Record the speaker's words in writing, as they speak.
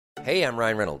Hey, I'm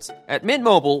Ryan Reynolds. At Mint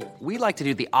Mobile, we like to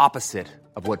do the opposite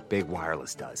of what Big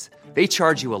Wireless does. They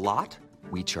charge you a lot,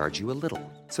 we charge you a little.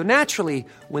 So naturally,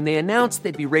 when they announced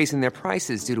they'd be raising their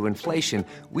prices due to inflation,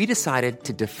 we decided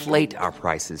to deflate our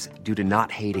prices due to not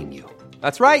hating you.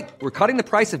 That's right. We're cutting the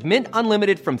price of Mint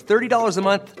Unlimited from $30 a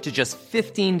month to just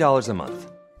 $15 a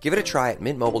month. Give it a try at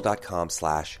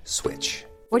mintmobile.com/switch.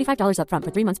 $45 up front for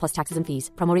 3 months plus taxes and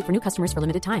fees. Promo rate for new customers for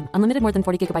limited time. Unlimited more than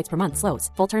 40 gigabytes per month. Slows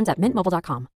full terms at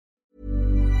mintmobile.com.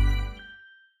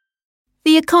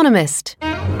 The Economist.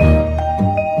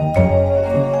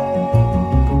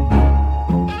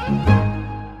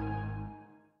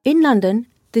 In London,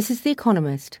 this is The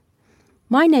Economist.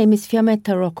 My name is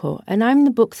Fiammetta Rocco, and I'm the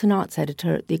Books and Arts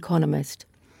Editor at The Economist.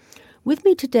 With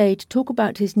me today to talk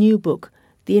about his new book,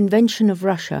 The Invention of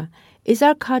Russia, is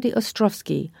Arkady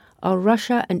Ostrovsky, our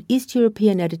Russia and East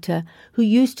European editor who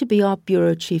used to be our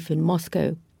bureau chief in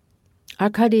Moscow.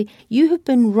 Arkady, you have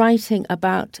been writing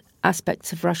about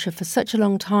aspects of Russia for such a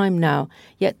long time now,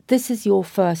 yet this is your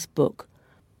first book.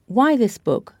 Why this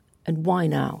book, and why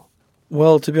now?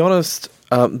 Well, to be honest,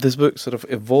 this book sort of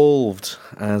evolved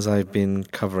as I've been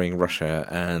covering Russia,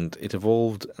 and it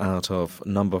evolved out of a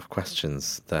number of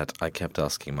questions that I kept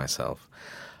asking myself.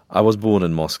 I was born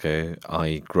in Moscow.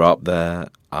 I grew up there.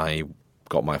 I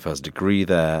got my first degree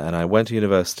there, and I went to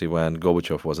university when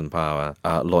Gorbachev was in power,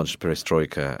 launched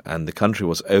Perestroika, and the country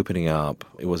was opening up.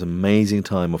 It was an amazing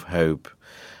time of hope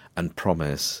and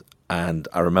promise, and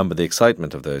I remember the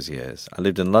excitement of those years. I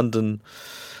lived in London,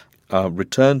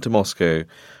 returned to Moscow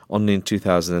only in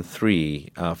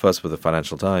 2003, first with the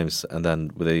Financial Times and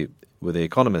then with the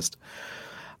Economist.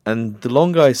 And the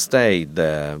longer I stayed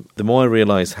there, the more I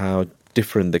realized how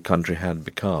different the country had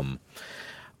become.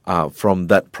 From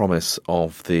that promise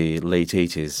of the late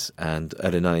 80s and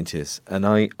early 90s. And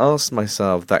I asked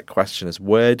myself that question is,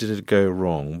 where did it go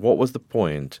wrong? What was the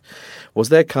point? Was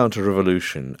there a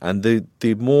counter-revolution? And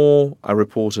the more I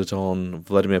reported on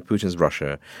Vladimir Putin's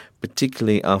Russia,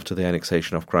 particularly after the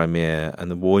annexation of Crimea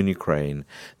and the war in Ukraine,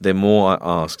 the more I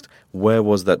asked, where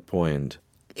was that point?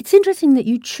 It's interesting that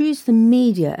you choose the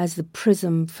media as the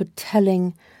prism for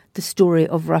telling the story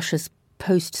of Russia's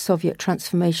post-Soviet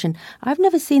transformation. I've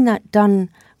never seen that done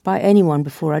by anyone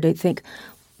before, I don't think.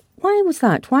 Why was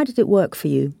that? Why did it work for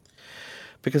you?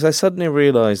 Because I suddenly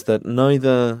realized that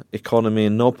neither economy,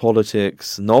 nor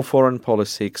politics, nor foreign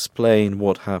policy explain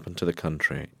what happened to the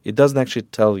country. It doesn't actually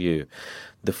tell you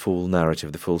the full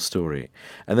narrative, the full story.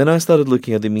 And then I started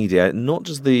looking at the media, not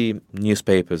just the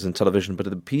newspapers and television, but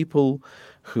the people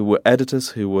who were editors,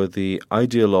 who were the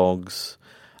ideologues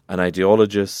and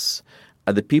ideologists,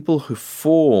 and the people who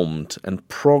formed and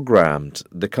programmed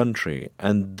the country,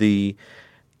 and the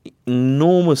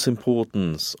enormous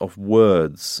importance of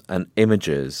words and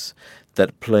images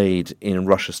that played in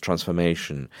Russia's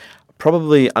transformation,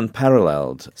 probably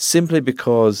unparalleled, simply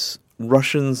because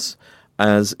Russians,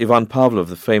 as Ivan Pavlov,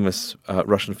 the famous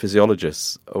Russian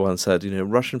physiologist, once said,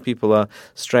 Russian people are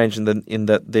strange in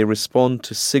that they respond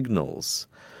to signals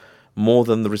more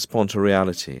than they respond to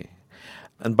reality.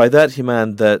 And by that he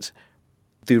meant that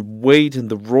the weight and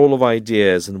the role of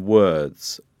ideas and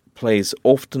words plays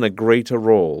often a greater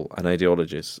role in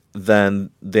ideologies than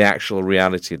the actual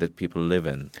reality that people live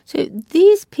in. So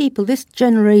these people, this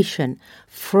generation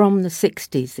from the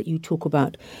 60s that you talk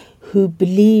about, who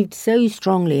believed so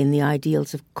strongly in the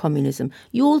ideals of communism,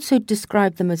 you also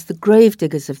describe them as the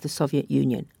gravediggers of the Soviet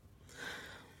Union.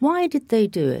 Why did they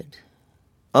do it?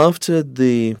 After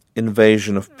the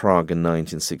invasion of Prague in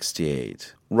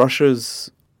 1968, Russia's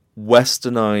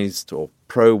westernized or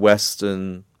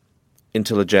pro-Western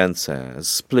intelligentsia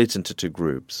split into two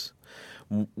groups.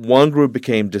 One group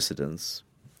became dissidents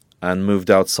and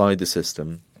moved outside the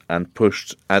system and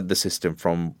pushed at the system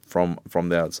from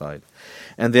the outside.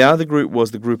 And the other group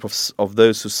was the group of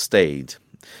those who stayed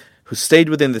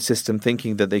within the system,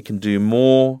 thinking that they can do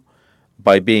more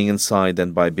by being inside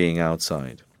than by being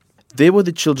outside. They were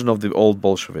the children of the old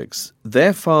Bolsheviks.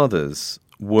 Their fathers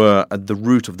were at the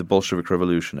root of the Bolshevik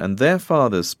Revolution, and their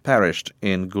fathers perished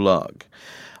in Gulag,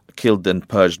 killed and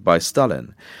purged by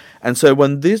Stalin. And so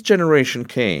when this generation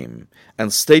came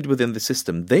and stayed within the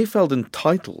system, they felt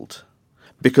entitled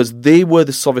because they were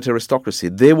the Soviet aristocracy,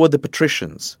 they were the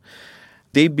patricians.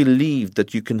 They believed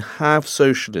that you can have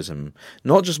socialism,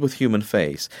 not just with human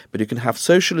face, but you can have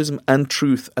socialism and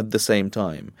truth at the same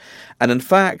time. And in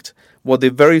fact, what they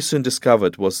very soon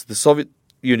discovered was the Soviet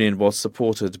Union was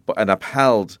supported and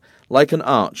upheld like an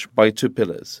arch by two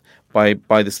pillars,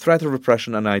 by this threat of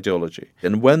repression and ideology.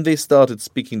 And when they started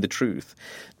speaking the truth,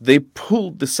 they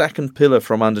pulled the second pillar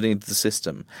from underneath the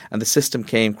system, and the system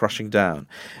came crushing down.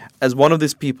 As one of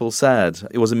these people said,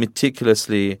 it was a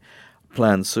meticulously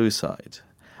planned suicide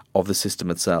of the system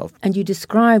itself. And you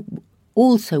describe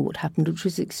also what happened, which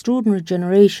was an extraordinary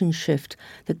generation shift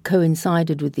that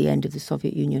coincided with the end of the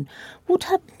Soviet Union. What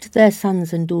happened to their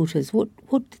sons and daughters? What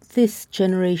did this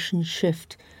generation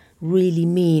shift really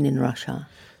mean in Russia?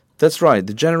 That's right.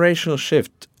 The generational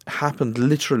shift happened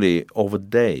literally over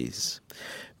days.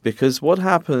 Because what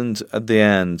happened at the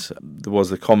end, there was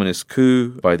the communist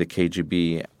coup by the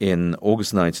KGB in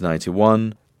August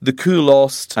 1991. The coup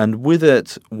lost, and with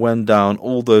it went down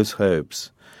all those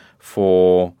hopes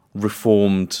for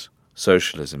reformed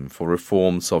socialism, for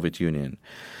reformed Soviet Union.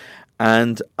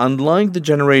 And unlike the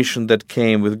generation that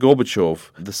came with Gorbachev,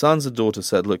 the sons and daughters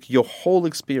said, look, your whole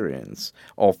experience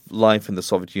of life in the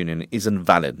Soviet Union is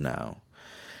invalid now.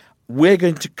 We're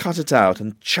going to cut it out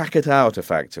and chuck it out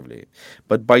effectively.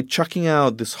 But by chucking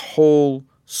out this whole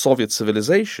Soviet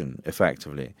civilization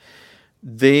effectively,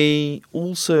 they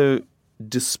also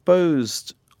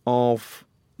disposed of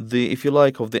the, if you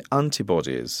like, of the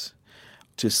antibodies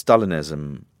to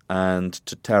Stalinism and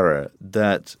to terror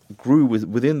that grew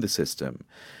within the system.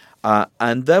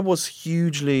 And that was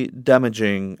hugely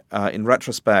damaging in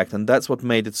retrospect, and that's what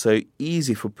made it so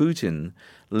easy for Putin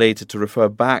later to refer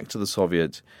back to the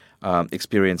Soviet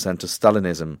experience and to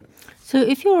Stalinism. So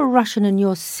if you're a Russian and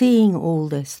you're seeing all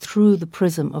this through the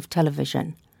prism of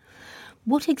television,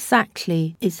 what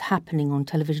exactly is happening on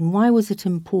television? Why was it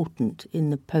important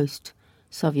in the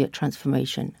post-Soviet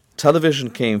transformation? Television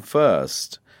came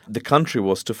first. The country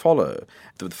was to follow.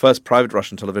 The first private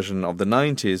Russian television of the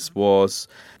 90s was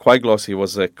quite glossy,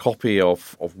 was a copy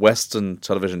of Western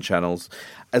television channels,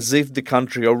 as if the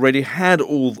country already had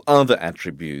all other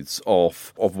attributes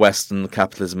of Western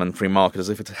capitalism and free market, as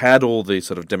if it had all the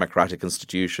sort of democratic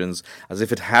institutions, as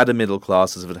if it had a middle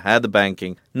class, as if it had the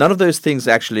banking. None of those things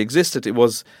actually existed. It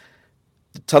was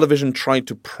the television trying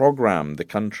to program the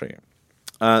country.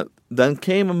 Then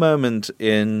came a moment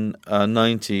in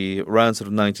around sort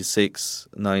of 96,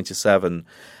 97,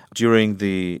 during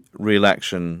the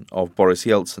re-election of Boris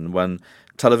Yeltsin, when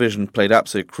television played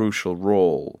absolutely a crucial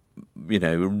role,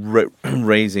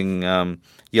 raising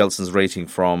Yeltsin's rating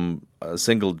from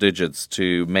single digits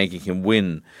to making him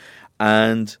win.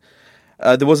 And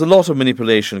there was a lot of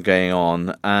manipulation going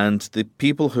on, and the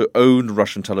people who owned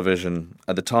Russian television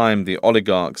at the time, the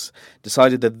oligarchs,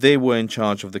 decided that they were in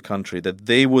charge of the country, that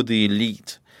they were the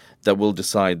elite that will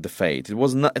decide the fate.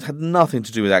 It had nothing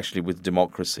to do with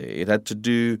democracy. It had to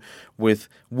do with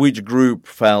which group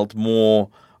felt more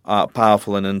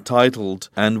powerful and entitled.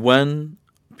 And when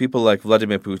people like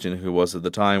Vladimir Putin, who was at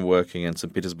the time working in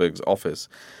St. Petersburg's office,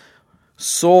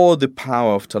 saw the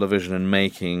power of television in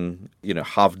making,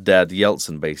 half-dead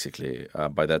Yeltsin, basically,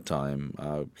 by that time,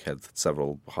 he had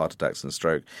several heart attacks and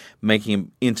stroke, making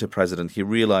him into president, he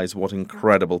realized what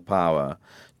incredible power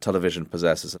television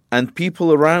possesses. And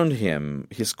people around him,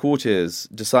 his courtiers,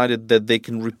 decided that they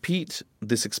can repeat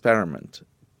this experiment,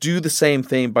 do the same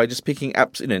thing by just picking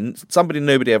somebody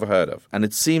nobody ever heard of. And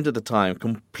it seemed at the time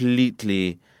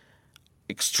completely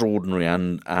extraordinary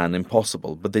and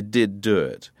impossible, but they did do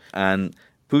it. And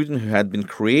Putin, who had been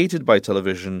created by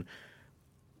television,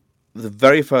 the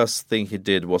very first thing he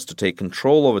did was to take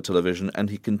control over television, and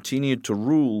he continued to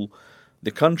rule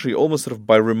the country almost sort of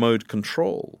by remote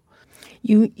control.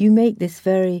 You make this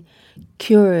very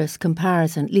curious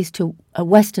comparison, at least to a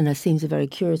Westerner seems a very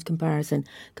curious comparison,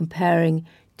 comparing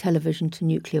television to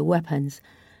nuclear weapons.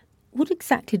 What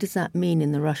exactly does that mean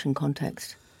in the Russian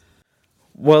context?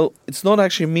 Well, it's not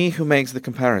actually me who makes the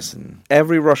comparison.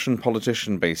 Every Russian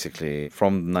politician, basically,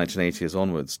 from the 1980s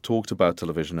onwards, talked about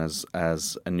television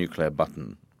as a nuclear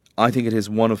button. I think it is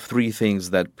one of three things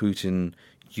that Putin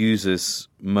uses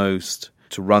most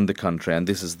to run the country, and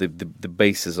this is the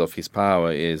basis of his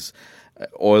power, is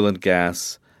oil and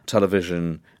gas,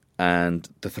 television, and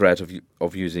the threat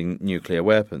of using nuclear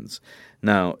weapons.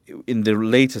 Now, in the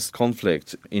latest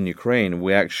conflict in Ukraine,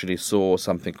 we actually saw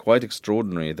something quite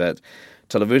extraordinary, that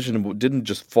television didn't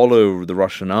just follow the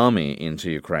Russian army into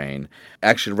Ukraine.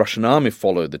 Actually, the Russian army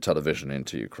followed the television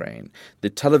into Ukraine. The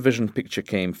television picture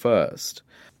came first.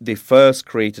 They first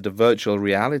created a virtual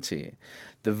reality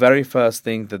The very first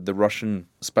thing that the Russian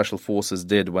special forces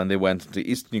did when they went into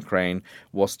eastern Ukraine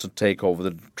was to take over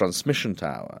the transmission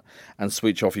tower and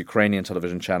switch off Ukrainian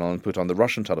television channel and put on the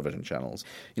Russian television channels.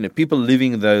 People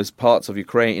living in those parts of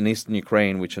Ukraine, in eastern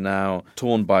Ukraine, which are now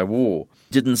torn by war,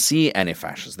 didn't see any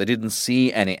fascists. They didn't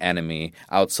see any enemy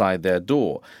outside their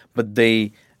door. But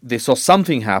they saw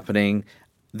something happening.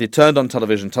 They turned on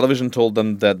television. Television told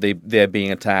them that they're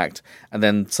being attacked, and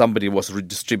then somebody was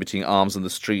redistributing arms on the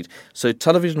street. So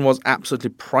television was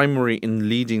absolutely primary in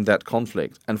leading that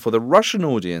conflict. And for the Russian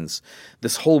audience,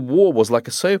 this whole war was like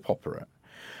a soap opera.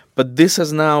 But this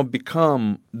has now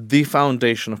become the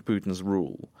foundation of Putin's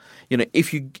rule.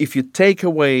 If you take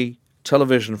away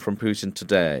television from Putin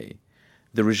today,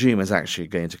 the regime is actually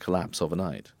going to collapse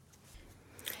overnight.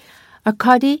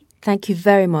 Arkady, thank you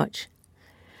very much.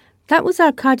 That was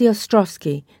Arkady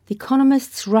Ostrovsky, The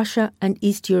Economist's Russia and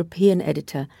East European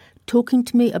editor, talking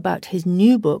to me about his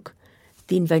new book,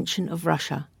 The Invention of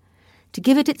Russia. To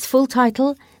give it its full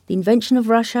title, The Invention of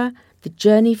Russia, The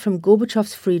Journey from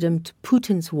Gorbachev's Freedom to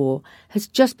Putin's War, has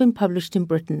just been published in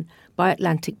Britain by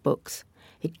Atlantic Books.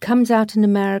 It comes out in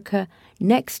America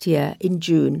next year in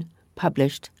June,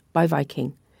 published by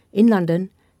Viking. In London,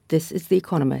 this is The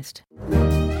Economist.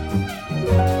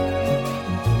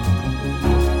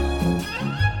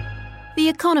 The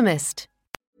Economist.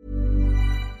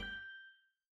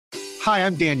 Hi,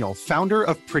 I'm Daniel, founder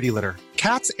of Pretty Litter.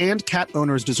 Cats and cat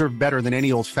owners deserve better than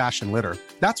any old-fashioned litter.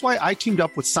 That's why I teamed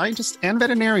up with scientists and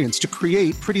veterinarians to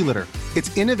create Pretty Litter.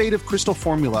 Its innovative crystal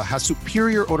formula has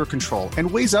superior odor control and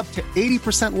weighs up to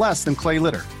 80% less than clay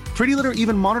litter. Pretty Litter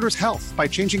even monitors health by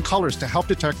changing colors to help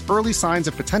detect early signs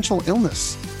of potential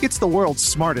illness. It's the world's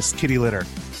smartest kitty litter.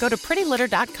 Go to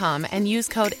prettylitter.com and use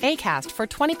code ACAST for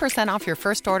 20% off your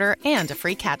first order and a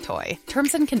free cat toy.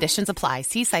 Terms and conditions apply.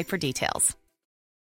 See site for details.